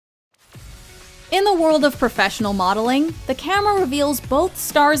In the world of professional modeling, the camera reveals both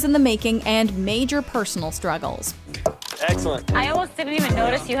stars in the making and major personal struggles. Excellent. I almost didn't even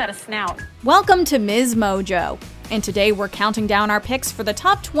notice you had a snout. Welcome to MsMojo, and today we're counting down our picks for the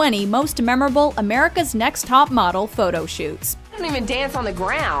top 20 most memorable America's Next Top Model photo shoots. I don't even dance on the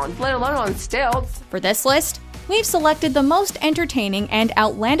ground, let alone on stilts. For this list, we've selected the most entertaining and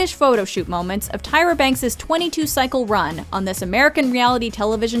outlandish photo shoot moments of Tyra Banks' 22-cycle run on this American reality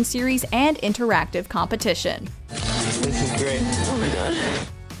television series and interactive competition. This is great. Oh my god.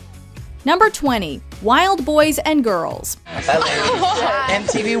 Number 20. Wild Boys and Girls.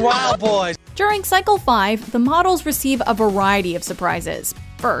 MTV Wild Boys. During Cycle 5, the models receive a variety of surprises.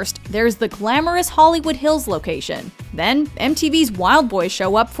 First, there's the glamorous Hollywood Hills location. Then, MTV's Wild Boys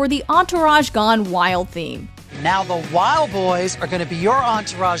show up for the Entourage Gone Wild theme. Now the Wild Boys are going to be your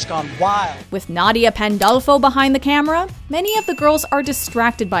entourage gone wild. With Nadia Pandolfo behind the camera, many of the girls are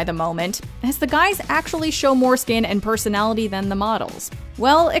distracted by the moment, as the guys actually show more skin and personality than the models.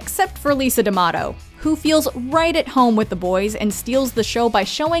 Well, except for Lisa D'Amato, who feels right at home with the boys and steals the show by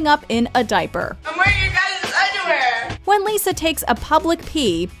showing up in a diaper. I'm wearing your guys' underwear. When Lisa takes a public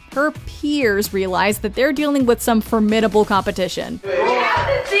pee, her peers realize that they're dealing with some formidable competition. You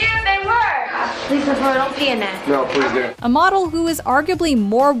have to see if they were. Please, before don't pee in that. No, please do. A model who is arguably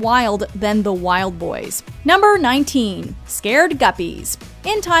more wild than the Wild Boys. Number 19. Scared Guppies.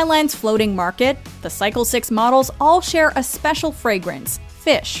 In Thailand's floating market, the Cycle 6 models all share a special fragrance,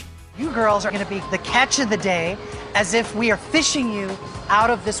 fish. You girls are going to be the catch of the day, as if we are fishing you out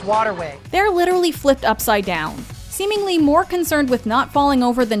of this waterway. They're literally flipped upside down, seemingly more concerned with not falling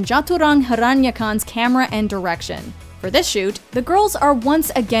over than Jaturang Haranyakan's camera and direction. For this shoot, the girls are once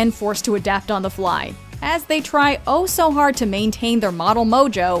again forced to adapt on the fly, as they try oh so hard to maintain their model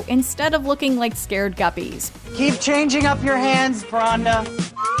mojo instead of looking like scared guppies. Keep changing up your hands, Branda.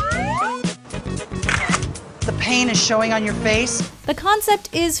 The pain is showing on your face. The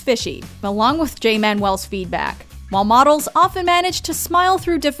concept is fishy, along with J. Manuel's feedback. While models often manage to smile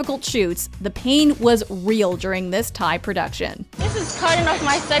through difficult shoots, the pain was real during this Thai production. This is cutting off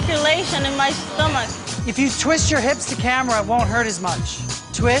my circulation in my stomach. If you twist your hips to camera, it won't hurt as much.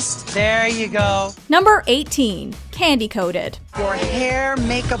 Twist, there you go. Number 18. Candy Coated. Your hair,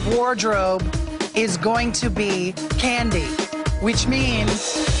 makeup, wardrobe is going to be candy, which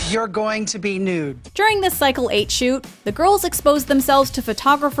means you're going to be nude. During this Cycle 8 shoot, the girls expose themselves to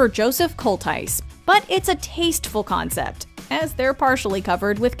photographer Joseph Koltheis. But it's a tasteful concept, as they're partially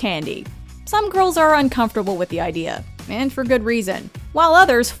covered with candy. Some girls are uncomfortable with the idea, and for good reason, while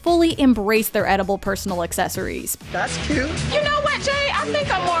others fully embrace their edible personal accessories. That's cute. You know what, Jay? I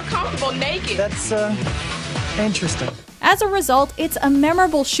think I'm more comfortable naked. That's, interesting. As a result, it's a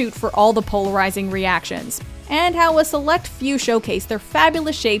memorable shoot for all the polarizing reactions, and how a select few showcase their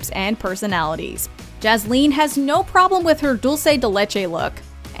fabulous shapes and personalities. Jasleen has no problem with her dulce de leche look,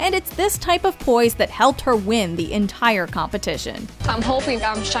 and it's this type of poise that helped her win the entire competition. I'm hoping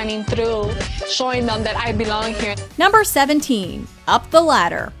I'm shining through, showing them that I belong here. Number 17. Up the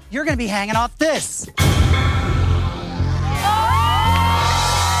Ladder. You're gonna be hanging off this.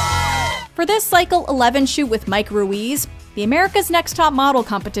 For this Cycle 11 shoot with Mike Ruiz, the America's Next Top Model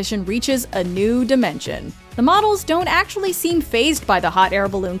competition reaches a new dimension. The models don't actually seem fazed by the hot air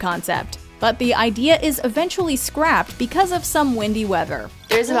balloon concept, but the idea is eventually scrapped because of some windy weather.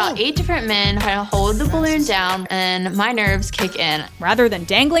 There's about 8 different men trying to hold the balloon down, and my nerves kick in. Rather than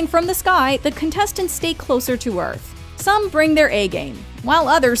dangling from the sky, the contestants stay closer to Earth. Some bring their A-game, while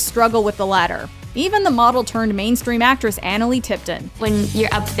others struggle with the ladder. Even the model-turned-mainstream actress Annalie Tipton. When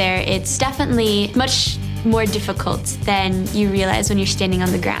you're up there, it's definitely much more difficult than you realize when you're standing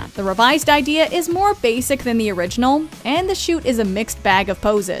on the ground. The revised idea is more basic than the original, and the shoot is a mixed bag of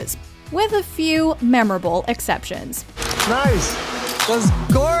poses, with a few memorable exceptions. Nice. Was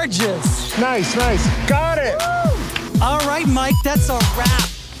gorgeous. Nice, nice. Got it. Woo! All right, Mike, that's a wrap.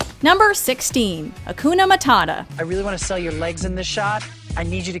 Number 16. Hakuna Matata. I really want to sell your legs in this shot. I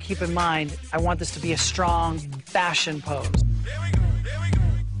need you to keep in mind, I want this to be a strong fashion pose.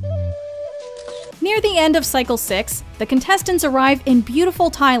 Near the end of Cycle 6, the contestants arrive in beautiful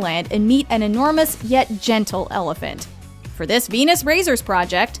Thailand and meet an enormous yet gentle elephant. For this Venus Razors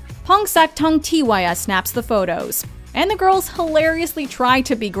project, Pongsaktong Tiwaya snaps the photos, and the girls hilariously try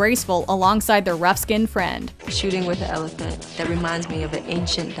to be graceful alongside their rough-skinned friend. Shooting with an elephant, that reminds me of an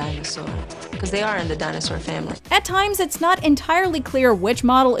ancient dinosaur, because they are in the dinosaur family. At times, it's not entirely clear which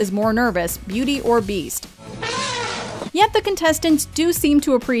model is more nervous, Beauty or Beast. Yet the contestants do seem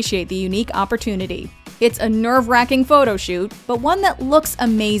to appreciate the unique opportunity. It's a nerve-wracking photo shoot, but one that looks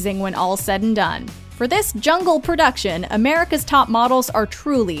amazing when all's said and done. For this jungle production, America's top models are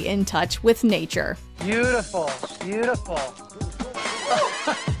truly in touch with nature. Beautiful, beautiful.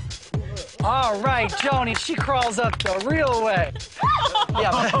 All right, Joni, she crawls up the real way.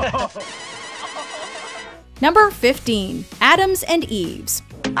 Yeah. Number 15, Adams and Eves.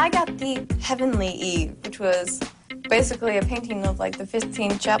 I got the Heavenly Eve, which was basically a painting of like the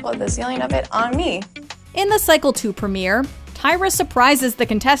 15th chapel at the ceiling of it on me. In the Cycle 2 premiere, Tyra surprises the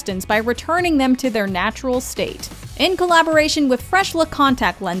contestants by returning them to their natural state. In collaboration with Fresh Look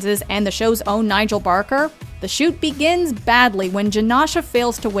contact lenses and the show's own Nigel Barker, the shoot begins badly when Janasha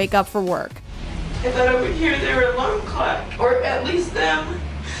fails to wake up for work. I thought I would hear their alarm clock, or at least them.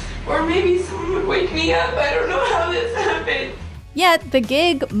 Or maybe someone would wake me up. I don't know how this happened. Yet, the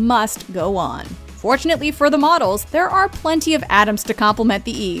gig must go on. Fortunately for the models, there are plenty of Adams to complement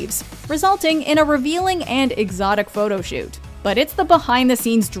the Eves, resulting in a revealing and exotic photo shoot. But it's the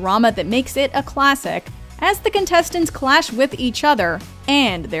behind-the-scenes drama that makes it a classic, as the contestants clash with each other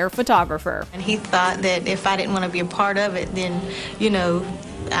and their photographer. And he thought that if I didn't want to be a part of it, then, you know,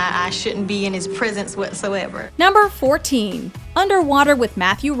 I shouldn't be in his presence whatsoever. Number 14, Underwater with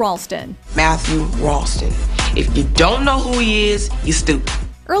Matthew Ralston. Matthew Ralston. If you don't know who he is, you're stupid.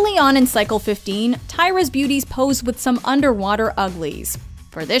 Early on in Cycle 15, Tyra's beauties pose with some underwater uglies.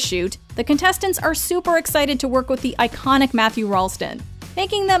 For this shoot, the contestants are super excited to work with the iconic Matthew Ralston,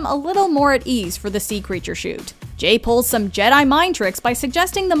 making them a little more at ease for the sea creature shoot. Jay pulls some Jedi mind tricks by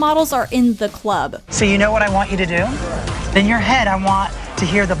suggesting the models are in the club. So you know what I want you to do? In your head, I want to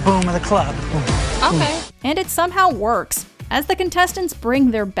hear the boom of the club. Okay. And it somehow works, as the contestants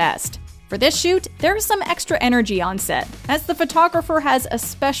bring their best. For this shoot, there's some extra energy on set, as the photographer has a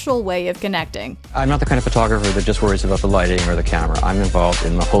special way of connecting. I'm not the kind of photographer that just worries about the lighting or the camera. I'm involved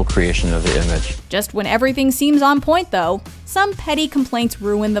in the whole creation of the image. Just when everything seems on point, though, some petty complaints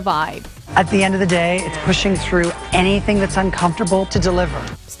ruin the vibe. At the end of the day, it's pushing through anything that's uncomfortable to deliver.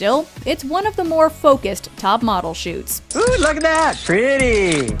 Still, it's one of the more focused top model shoots. Ooh, look at that!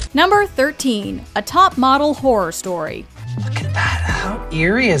 Pretty! Number 13, a top model horror story. Look at that. How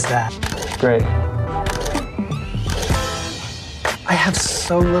eerie is that? Great. I have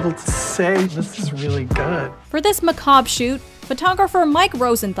so little to say. This is really good. For this macabre shoot, photographer Mike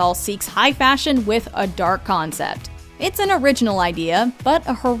Rosenthal seeks high fashion with a dark concept. It's an original idea, but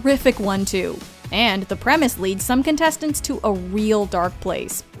a horrific one too. And the premise leads some contestants to a real dark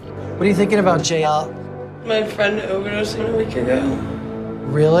place. What are you thinking about, JL? My friend overdosed a week ago.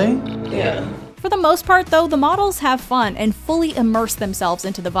 Really? Yeah. For the most part, though, the models have fun and fully immerse themselves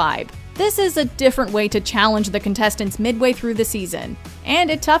into the vibe. This is a different way to challenge the contestants midway through the season, and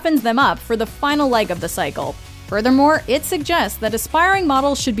it toughens them up for the final leg of the cycle. Furthermore, it suggests that aspiring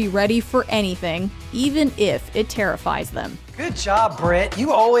models should be ready for anything, even if it terrifies them. Good job, Britt.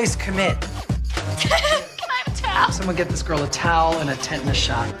 You always commit. Can I have a towel? Someone get this girl a towel and a tetanus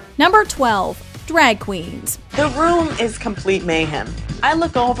shot. Number 12, drag queens. The room is complete mayhem. I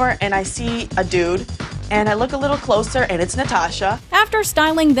look over and I see a dude, and I look a little closer and it's Natasha. After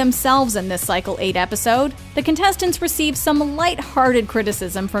styling themselves in this Cycle 8 episode, the contestants receive some light-hearted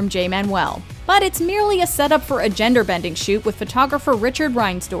criticism from Jay Manuel. But it's merely a setup for a gender-bending shoot with photographer Richard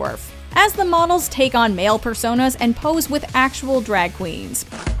Reinsdorf, as the models take on male personas and pose with actual drag queens.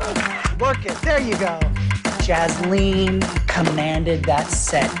 Work it. There you go. Jasleen commanded that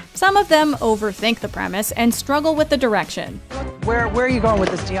set. Some of them overthink the premise and struggle with the direction. Where are you going with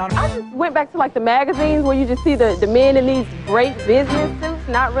this, Deanna? I just went back to like the magazines where you just see the men in these great business suits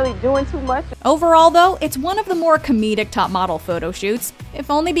not really doing too much. Overall, though, it's one of the more comedic top model photo shoots, if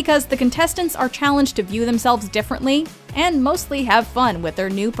only because the contestants are challenged to view themselves differently and mostly have fun with their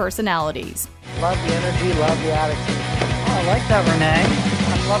new personalities. Love the energy, love the attitude. Oh, I like that, Renee.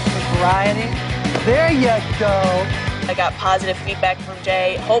 I love the variety. There you go. I got positive feedback from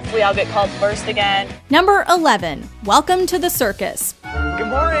Jay. Hopefully I'll get called first again. Number 11, welcome to the circus. Good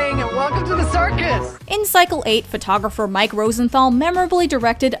morning and welcome to the circus. In Cycle 8, photographer Mike Rosenthal memorably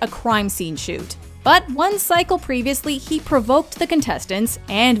directed a crime scene shoot. But one cycle previously, he provoked the contestants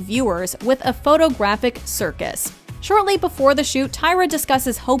and viewers with a photographic circus. Shortly before the shoot, Tyra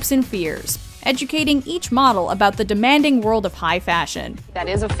discusses hopes and fears, educating each model about the demanding world of high fashion. That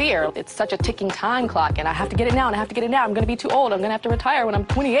is a fear. It's such a ticking time clock, and I have to get it now, and I have to get it now. I'm going to be too old. I'm going to have to retire when I'm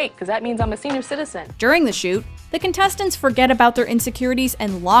 28, because that means I'm a senior citizen. During the shoot, the contestants forget about their insecurities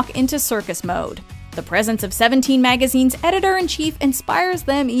and lock into circus mode. The presence of 17 Magazine's editor-in-chief inspires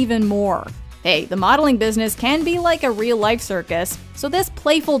them even more. Hey, the modeling business can be like a real-life circus, so this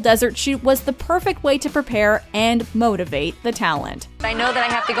playful desert shoot was the perfect way to prepare and motivate the talent. I know that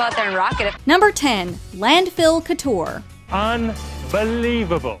I have to go out there and rock it. Number 10, Landfill Couture.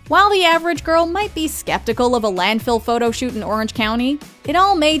 Unbelievable. While the average girl might be skeptical of a landfill photo shoot in Orange County, it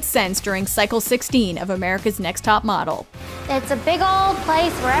all made sense during cycle 16 of America's Next Top Model. It's a big old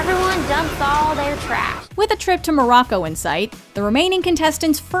place where everyone dumps all their trash. With a trip to Morocco in sight, the remaining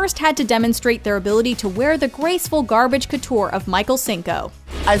contestants first had to demonstrate their ability to wear the graceful garbage couture of Michael Cinco.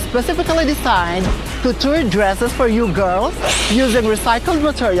 I specifically designed couture dresses for you girls using recycled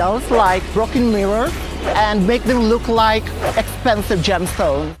materials like broken mirrors and make them look like expensive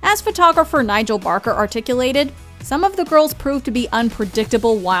gemstones. As photographer Nigel Barker articulated, some of the girls proved to be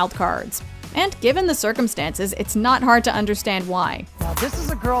unpredictable wildcards. And given the circumstances, it's not hard to understand why. Now, this is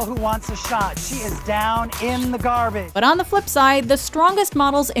a girl who wants a shot. She is down in the garbage. But on the flip side, the strongest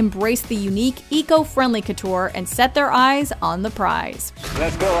models embraced the unique, eco-friendly couture and set their eyes on the prize.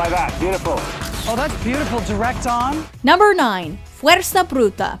 Let's go like that. Beautiful. Oh, that's beautiful. Direct on. Number 9. Fuerza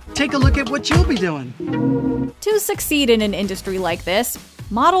Bruta. Take a look at what you'll be doing. To succeed in an industry like this,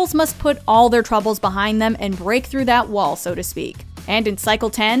 models must put all their troubles behind them and break through that wall, so to speak. And in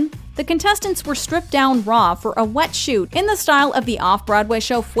cycle 10, the contestants were stripped down raw for a wet shoot in the style of the off-Broadway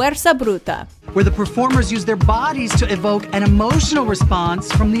show Fuerza Bruta, where the performers use their bodies to evoke an emotional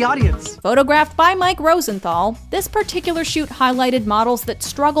response from the audience. Photographed by Mike Rosenthal, this particular shoot highlighted models that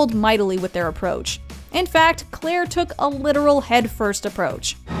struggled mightily with their approach. In fact, Claire took a literal head-first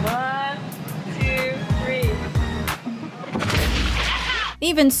approach. 1, 2, 3.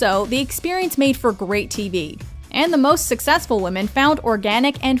 Even so, the experience made for great TV, and the most successful women found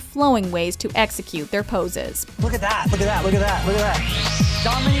organic and flowing ways to execute their poses. Look at that, look at that, look at that, look at that.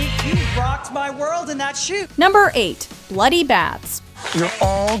 Dominique, you rocked my world in that shoot. Number 8. Bloody baths. You're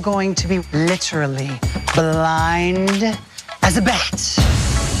all going to be literally blind as a bat.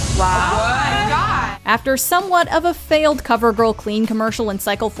 Wow. Oh my God. After somewhat of a failed CoverGirl Clean commercial in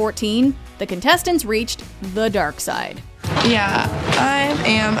cycle 14, the contestants reached the dark side. Yeah, I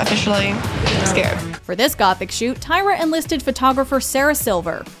am officially scared. For this gothic shoot, Tyra enlisted photographer Sarah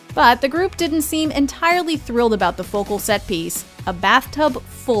Silver, but the group didn't seem entirely thrilled about the focal set piece, a bathtub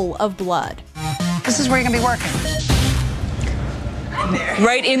full of blood. This is where you're gonna be working.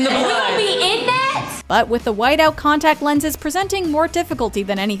 Right in the blood. Be in that? But with the whiteout contact lenses presenting more difficulty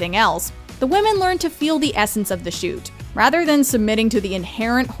than anything else, the women learned to feel the essence of the shoot, rather than submitting to the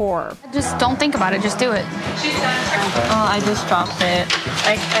inherent horror. Just don't think about it, just do it. Oh, I just dropped it.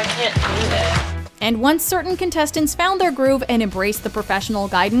 I can't do it. And once certain contestants found their groove and embraced the professional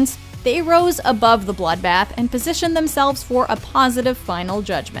guidance, they rose above the bloodbath and positioned themselves for a positive final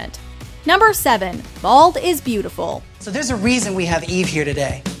judgment. Number 7. Bald is beautiful. So there's a reason we have Eve here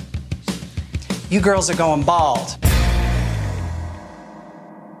today. You girls are going bald.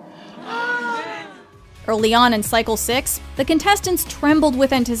 Early on in cycle 6, the contestants trembled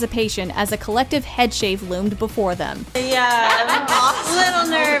with anticipation as a collective head shave loomed before them. Yeah, I'm a little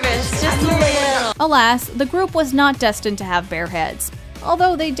nervous, just a little. Alas, the group was not destined to have bare heads,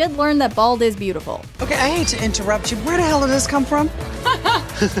 although they did learn that bald is beautiful. Okay, I hate to interrupt you. Where the hell did this come from?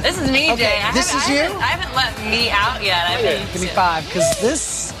 This is me, okay, Jay. This is you? I haven't let me out yet. Give me 5, because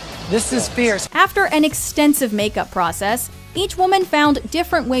this is fierce. After an extensive makeup process, each woman found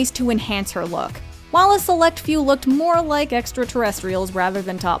different ways to enhance her look, while a select few looked more like extraterrestrials rather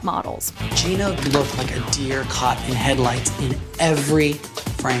than top models. Gina looked like a deer caught in headlights in every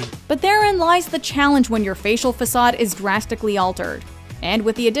frame. But therein lies the challenge when your facial facade is drastically altered. And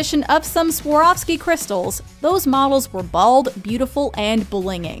with the addition of some Swarovski crystals, those models were bald, beautiful, and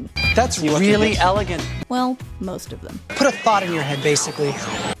blinging. That's really elegant. Well, most of them. Put a thought in your head, basically.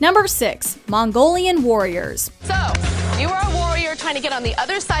 Number 6. Mongolian warriors. So, you are a warrior trying to get on the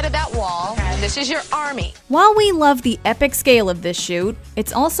other side of that wall. This is your army. While we love the epic scale of this shoot,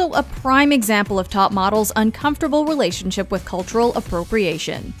 it's also a prime example of top models' uncomfortable relationship with cultural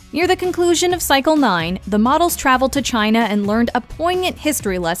appropriation. Near the conclusion of cycle 9, the models traveled to China and learned a poignant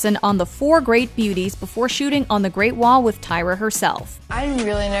history lesson on the 4 great beauties before shooting on the Great Wall with Tyra herself. I'm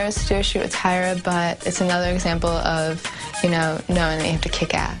really nervous to do a shoot with Tyra, but it's another example of, knowing that you have to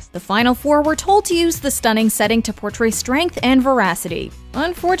kick ass. The final 4 were told to use the stunning setting to portray strength and veracity,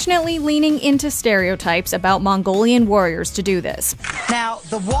 unfortunately leaning into stereotypes about Mongolian warriors to do this. Now,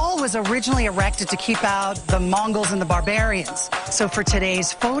 the wall was originally erected to keep out the Mongols and the barbarians. So for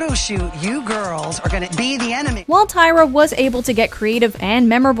today's photo shoot, you girls are going to be the enemy. While Tyra was able to get creative and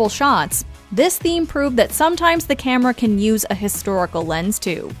memorable shots, this theme proved that sometimes the camera can use a historical lens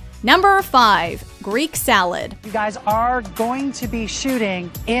too. Number 5. Greek salad. You guys are going to be shooting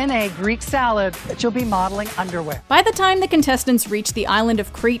in a Greek salad that you'll be modeling underwear. By the time the contestants reached the island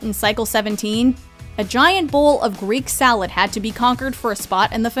of Crete in cycle 17, a giant bowl of Greek salad had to be conquered for a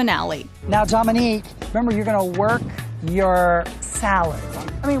spot in the finale. Now, Dominique, remember you're going to work your salad.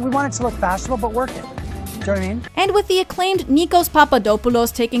 I mean, we want it to look fashionable, but work it. Do you know what I mean? And with the acclaimed Nikos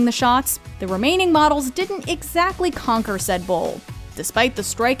Papadopoulos taking the shots, the remaining models didn't exactly conquer said bowl, despite the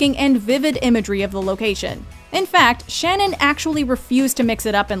striking and vivid imagery of the location. In fact, Shannon actually refused to mix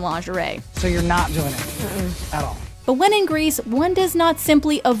it up in lingerie. So you're not doing it at all. But when in Greece, one does not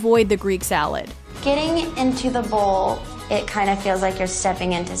simply avoid the Greek salad. Getting into the bowl, it kind of feels like you're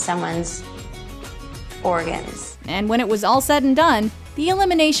stepping into someone's organs. And when it was all said and done, the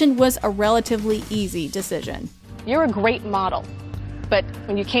elimination was a relatively easy decision. You're a great model, but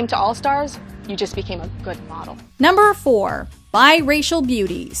when you came to All Stars, you just became a good model. Number 4. Biracial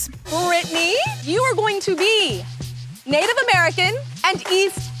beauties. Brittany, you are going to be Native American and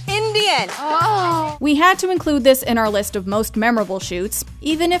East Indian. Oh. We had to include this in our list of most memorable shoots,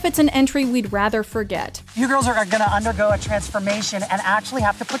 even if it's an entry we'd rather forget. You girls are going to undergo a transformation and actually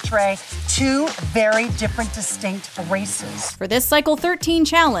have to portray two very different, distinct races. For this Cycle 13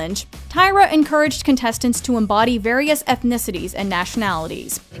 challenge, Tyra encouraged contestants to embody various ethnicities and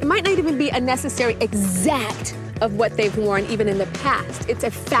nationalities. It might not even be a necessary exact of what they've worn even in the past. It's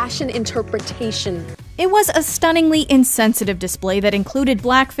a fashion interpretation. It was a stunningly insensitive display that included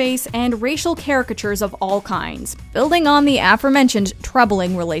blackface and racial caricatures of all kinds, building on the aforementioned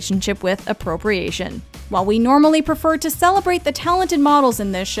troubling relationship with appropriation. While we normally prefer to celebrate the talented models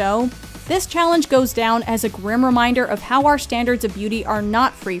in this show, this challenge goes down as a grim reminder of how our standards of beauty are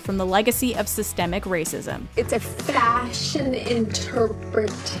not free from the legacy of systemic racism. It's a fashion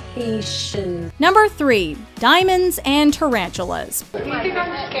interpretation. Number 3. Diamonds and tarantulas. Do you think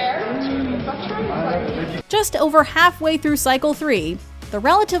I'm scared? Just over halfway through Cycle 3, the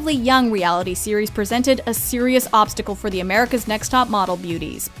relatively young reality series presented a serious obstacle for the America's Next Top Model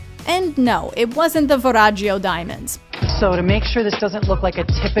beauties. And no, it wasn't the Voraggio diamonds. So to make sure this doesn't look like a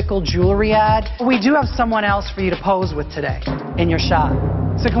typical jewelry ad, we do have someone else for you to pose with today in your shot.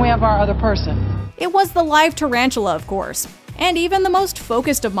 So can we have our other person? It was the live tarantula, of course. And even the most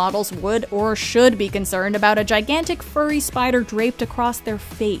focused of models would or should be concerned about a gigantic furry spider draped across their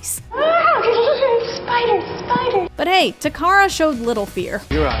face. Spider. But hey, Takara showed little fear.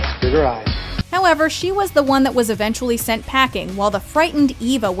 Your eyes, bigger eyes. However, she was the one that was eventually sent packing, while the frightened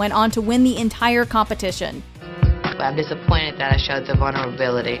Eva went on to win the entire competition. I'm disappointed that I showed the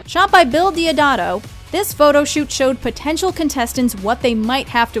vulnerability. Shot by Bill Diodato, this photo shoot showed potential contestants what they might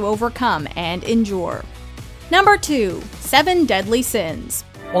have to overcome and endure. Number 2. 7 Deadly Sins.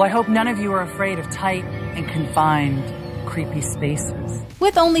 Well, I hope none of you are afraid of tight and confined, creepy spaces.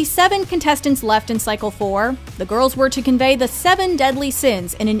 With only 7 contestants left in Cycle 4, the girls were to convey the 7 deadly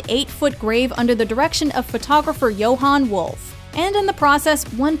sins in an 8-foot grave under the direction of photographer Johann Wolf. And in the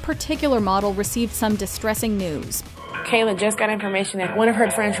process, one particular model received some distressing news. Kayla just got information that one of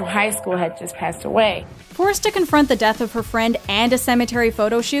her friends from high school had just passed away. Forced to confront the death of her friend and a cemetery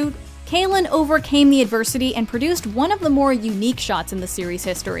photo shoot, Kaylin overcame the adversity and produced one of the more unique shots in the series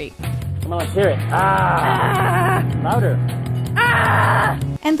history. Come on, let's hear it. Louder.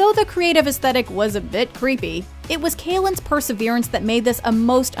 And though the creative aesthetic was a bit creepy, it was Kaylin's perseverance that made this a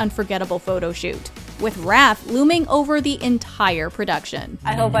most unforgettable photo shoot, with wrath looming over the entire production.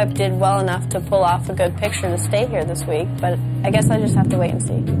 I hope I did well enough to pull off a good picture to stay here this week, but I guess I just have to wait and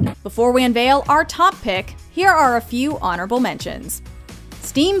see. Before we unveil our top pick, here are a few honorable mentions.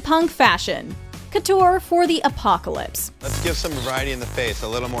 Steampunk fashion. Couture for the apocalypse. Let's give some variety in the face, a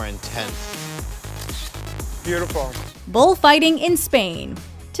little more intense. Beautiful. Bullfighting in Spain.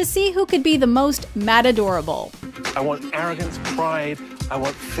 To see who could be the most matadorable. I want arrogance, pride, I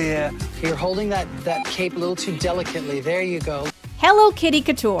want fear. You're holding that cape a little too delicately. There you go. Hello Kitty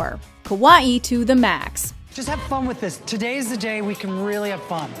Couture. Kawaii to the max. Just have fun with this. Today's the day we can really have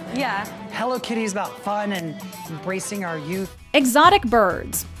fun. Yeah. Hello Kitty is about fun and embracing our youth. Exotic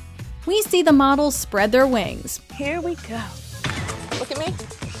birds. We see the models spread their wings. Here we go. Look at me.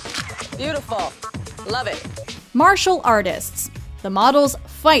 Beautiful. Love it. Martial artists. The models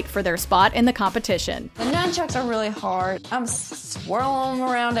fight for their spot in the competition. The nunchucks are really hard. I'm swirling them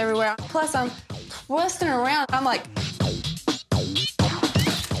around everywhere. Plus, I'm twisting around. I'm like...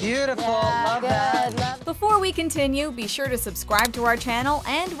 Beautiful. Love that. Before we continue, be sure to subscribe to our channel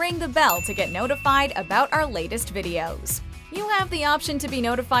and ring the bell to get notified about our latest videos. You have the option to be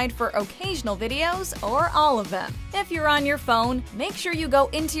notified for occasional videos or all of them. If you're on your phone, make sure you go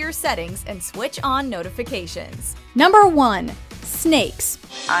into your settings and switch on notifications. Number 1. Snakes.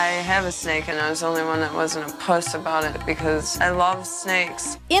 I have a snake and I was the only one that wasn't a puss about it because I love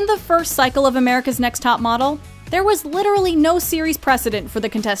snakes. In the first cycle of America's Next Top Model, There was literally no series precedent for the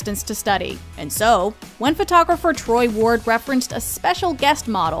contestants to study, and so, when photographer Troy Ward referenced a special guest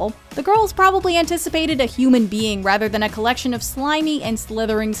model, the girls probably anticipated a human being rather than a collection of slimy and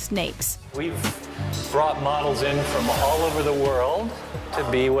slithering snakes. We've brought models in from all over the world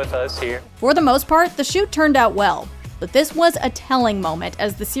to be with us here. For the most part, the shoot turned out well, but this was a telling moment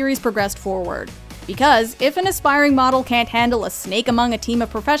as the series progressed forward. Because if an aspiring model can't handle a snake among a team of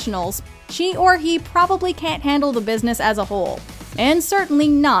professionals, she or he probably can't handle the business as a whole. And certainly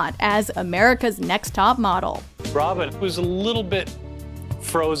not as America's Next Top Model. Robin was a little bit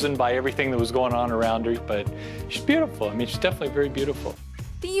frozen by everything that was going on around her, but she's beautiful. I mean, she's definitely very beautiful.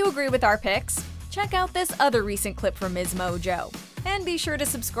 Do you agree with our picks? Check out this other recent clip from MsMojo. And be sure to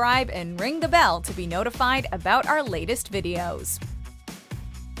subscribe and ring the bell to be notified about our latest videos.